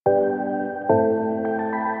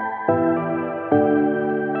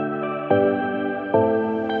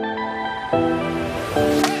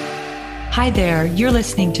Hi there. You're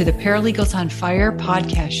listening to the Paralegals on Fire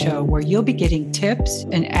podcast show, where you'll be getting tips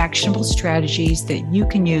and actionable strategies that you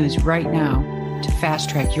can use right now to fast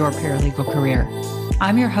track your paralegal career.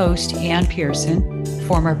 I'm your host, Ann Pearson,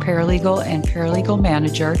 former paralegal and paralegal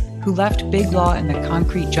manager who left big law in the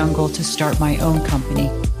concrete jungle to start my own company,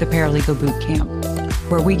 the Paralegal Boot Camp,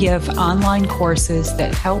 where we give online courses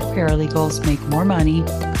that help paralegals make more money,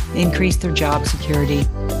 increase their job security,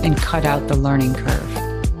 and cut out the learning curve.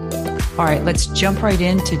 All right, let's jump right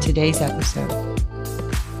into today's episode.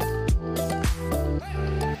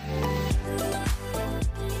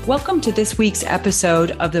 Welcome to this week's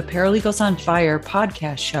episode of the Paralegals on Fire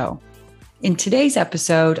podcast show. In today's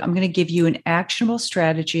episode, I'm going to give you an actionable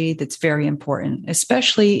strategy that's very important,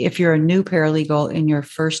 especially if you're a new paralegal in your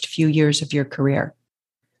first few years of your career.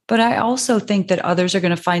 But I also think that others are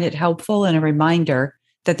going to find it helpful and a reminder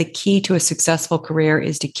that the key to a successful career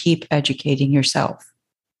is to keep educating yourself.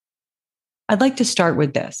 I'd like to start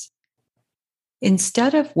with this.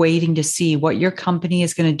 Instead of waiting to see what your company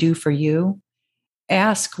is going to do for you,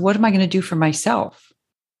 ask, what am I going to do for myself?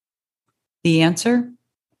 The answer?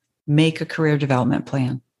 Make a career development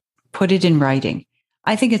plan. Put it in writing.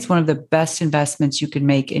 I think it's one of the best investments you can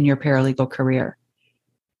make in your paralegal career.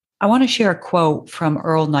 I want to share a quote from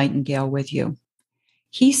Earl Nightingale with you.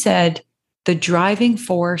 He said, "The driving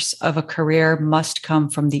force of a career must come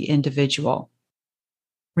from the individual.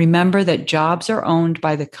 Remember that jobs are owned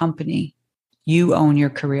by the company. You own your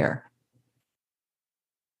career."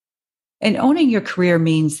 And owning your career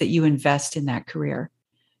means that you invest in that career.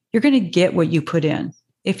 You're going to get what you put in.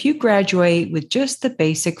 If you graduate with just the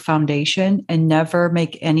basic foundation and never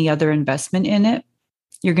make any other investment in it,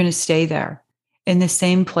 you're going to stay there in the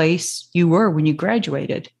same place you were when you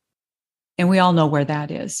graduated. And we all know where that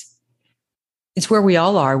is. It's where we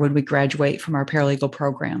all are when we graduate from our paralegal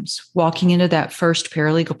programs, walking into that first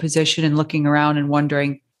paralegal position and looking around and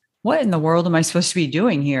wondering, what in the world am I supposed to be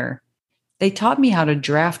doing here? They taught me how to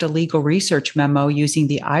draft a legal research memo using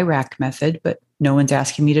the IRAC method, but no one's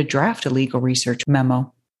asking me to draft a legal research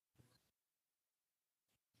memo.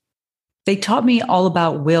 They taught me all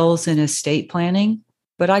about wills and estate planning,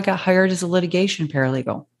 but I got hired as a litigation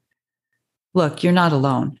paralegal. Look, you're not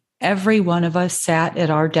alone. Every one of us sat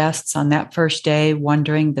at our desks on that first day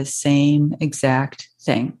wondering the same exact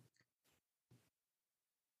thing.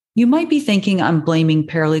 You might be thinking I'm blaming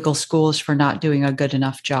paralegal schools for not doing a good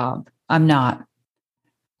enough job. I'm not.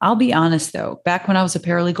 I'll be honest though, back when I was a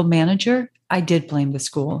paralegal manager, I did blame the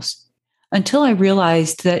schools until I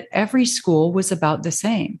realized that every school was about the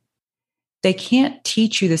same. They can't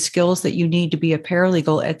teach you the skills that you need to be a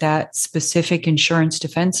paralegal at that specific insurance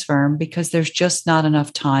defense firm because there's just not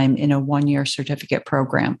enough time in a one-year certificate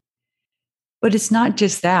program. But it's not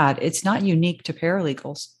just that. It's not unique to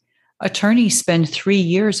paralegals. Attorneys spend 3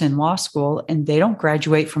 years in law school and they don't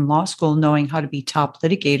graduate from law school knowing how to be top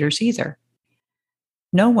litigators either.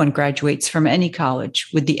 No one graduates from any college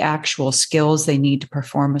with the actual skills they need to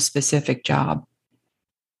perform a specific job.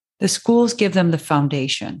 The schools give them the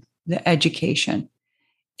foundation, the education.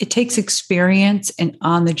 It takes experience and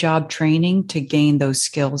on-the-job training to gain those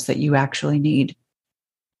skills that you actually need.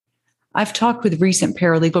 I've talked with recent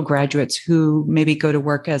paralegal graduates who maybe go to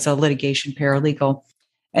work as a litigation paralegal,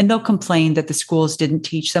 and they'll complain that the schools didn't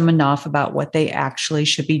teach them enough about what they actually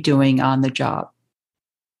should be doing on the job.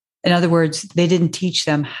 In other words, they didn't teach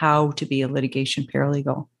them how to be a litigation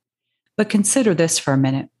paralegal. But consider this for a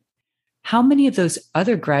minute. How many of those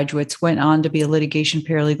other graduates went on to be a litigation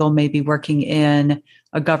paralegal, maybe working in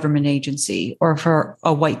a government agency or for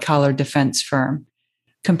a white-collar defense firm,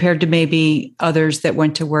 compared to maybe others that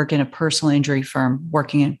went to work in a personal injury firm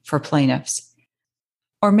working for plaintiffs?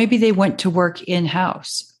 Or maybe they went to work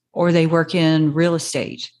in-house, or they work in real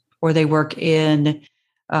estate, or they work in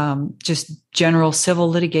just general civil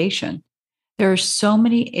litigation. There are so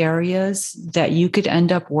many areas that you could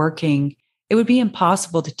end up working. It would be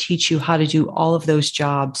impossible to teach you how to do all of those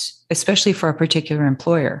jobs, especially for a particular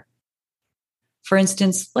employer. For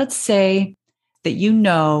instance, let's say that you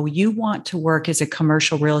know you want to work as a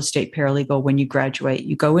commercial real estate paralegal when you graduate.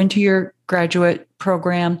 You go into your graduate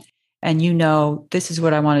program and you know, this is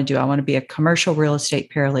what I want to do. I want to be a commercial real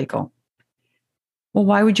estate paralegal. Well,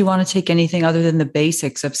 why would you want to take anything other than the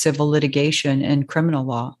basics of civil litigation and criminal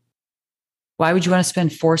law? Why would you want to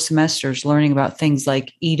spend 4 semesters learning about things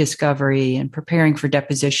like e-discovery and preparing for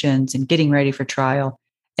depositions and getting ready for trial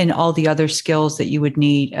and all the other skills that you would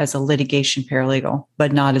need as a litigation paralegal,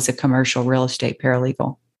 but not as a commercial real estate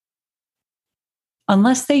paralegal?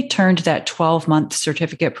 Unless they turned that 12-month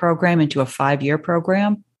certificate program into a 5-year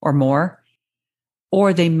program or more,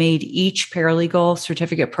 or they made each paralegal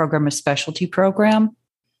certificate program a specialty program,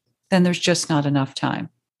 then there's just not enough time.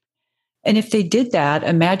 And if they did that,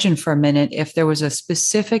 imagine for a minute if there was a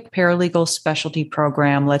specific paralegal specialty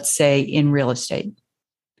program, let's say in real estate,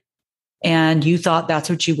 and you thought that's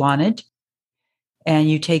what you wanted, and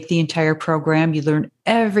you take the entire program, you learn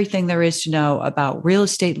everything there is to know about real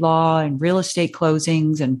estate law and real estate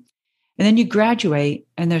closings, and then you graduate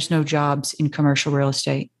and there's no jobs in commercial real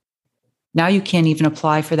estate. Now you can't even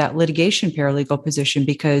apply for that litigation paralegal position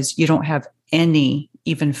because you don't have any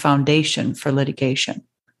even foundation for litigation.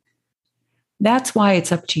 That's why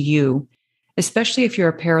it's up to you, especially if you're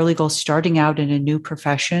a paralegal starting out in a new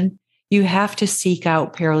profession, you have to seek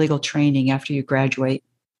out paralegal training after you graduate.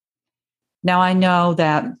 Now, I know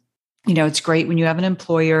that, it's great when you have an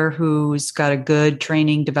employer who's got a good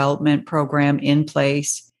training development program in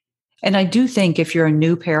place. And I do think if you're a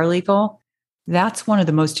new paralegal, that's one of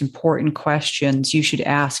the most important questions you should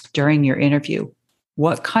ask during your interview.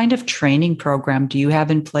 What kind of training program do you have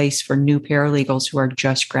in place for new paralegals who are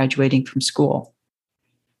just graduating from school?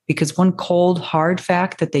 Because one cold, hard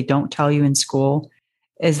fact that they don't tell you in school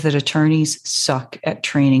is that attorneys suck at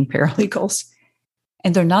training paralegals.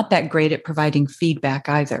 And they're not that great at providing feedback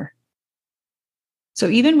either. So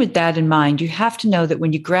even with that in mind, you have to know that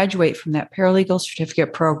when you graduate from that paralegal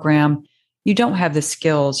certificate program, you don't have the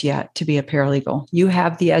skills yet to be a paralegal. You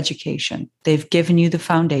have the education. They've given you the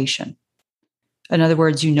foundation. In other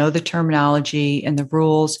words, you know the terminology and the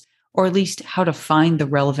rules, or at least how to find the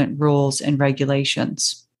relevant rules and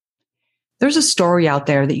regulations. There's a story out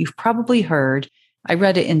there that you've probably heard. I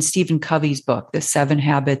read it in Stephen Covey's book, The 7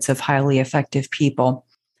 Habits of Highly Effective People.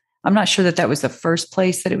 I'm not sure that was the first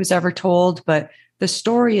place that it was ever told, but the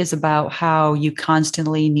story is about how you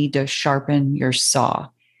constantly need to sharpen your saw.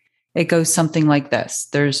 It goes something like this.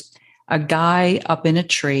 There's a guy up in a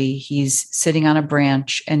tree. He's sitting on a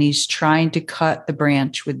branch and he's trying to cut the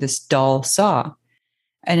branch with this dull saw.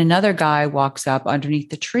 And another guy walks up underneath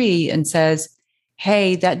the tree and says,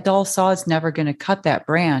 "Hey, that dull saw is never going to cut that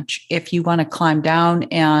branch. If you want to climb down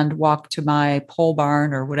and walk to my pole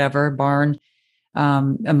barn or whatever barn,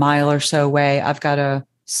 a mile or so away, I've got a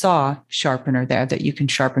saw sharpener there that you can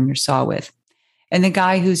sharpen your saw with." And the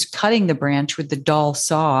guy who's cutting the branch with the dull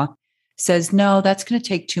saw says, "No, that's going to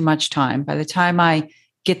take too much time. By the time I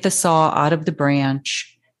get the saw out of the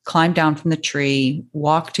branch, climb down from the tree,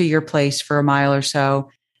 walk to your place for a mile or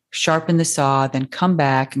so, sharpen the saw, then come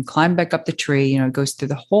back and climb back up the tree, it goes through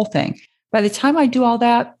the whole thing. By the time I do all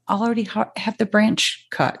that, I'll already have the branch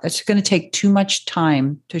cut. That's going to take too much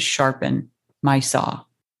time to sharpen my saw."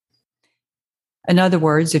 In other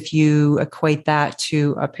words, if you equate that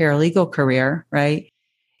to a paralegal career, right?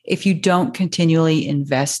 If you don't continually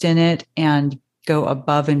invest in it and go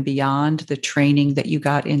above and beyond the training that you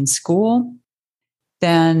got in school,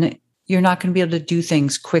 then you're not going to be able to do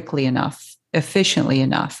things quickly enough, efficiently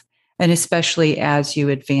enough, and especially as you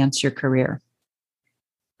advance your career.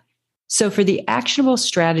 So for the actionable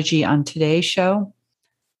strategy on today's show,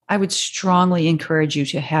 I would strongly encourage you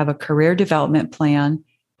to have a career development plan,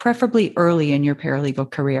 preferably early in your paralegal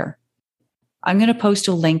career. I'm going to post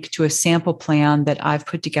a link to a sample plan that I've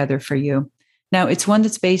put together for you. Now, it's one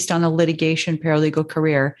that's based on a litigation paralegal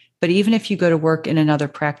career, but even if you go to work in another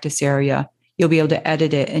practice area, you'll be able to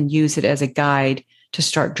edit it and use it as a guide to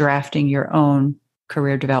start drafting your own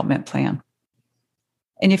career development plan.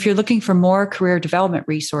 And if you're looking for more career development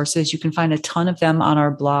resources, you can find a ton of them on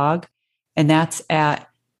our blog, and that's at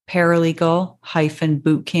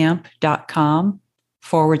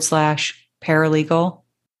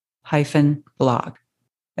paralegal-bootcamp.com/paralegal-blog.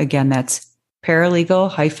 Again, that's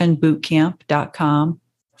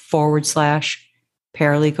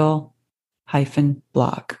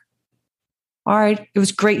paralegal-bootcamp.com/paralegal-blog. All right. It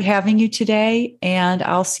was great having you today, and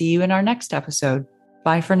I'll see you in our next episode.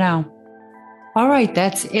 Bye for now. All right.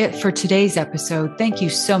 That's it for today's episode. Thank you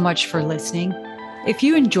so much for listening. If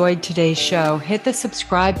you enjoyed today's show, hit the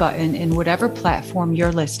subscribe button in whatever platform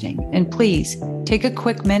you're listening. And please take a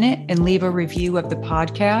quick minute and leave a review of the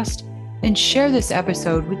podcast, and share this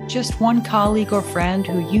episode with just one colleague or friend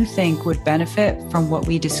who you think would benefit from what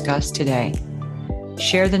we discussed today.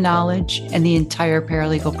 Share the knowledge, and the entire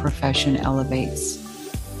paralegal profession elevates.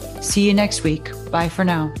 See you next week. Bye for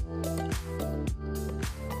now.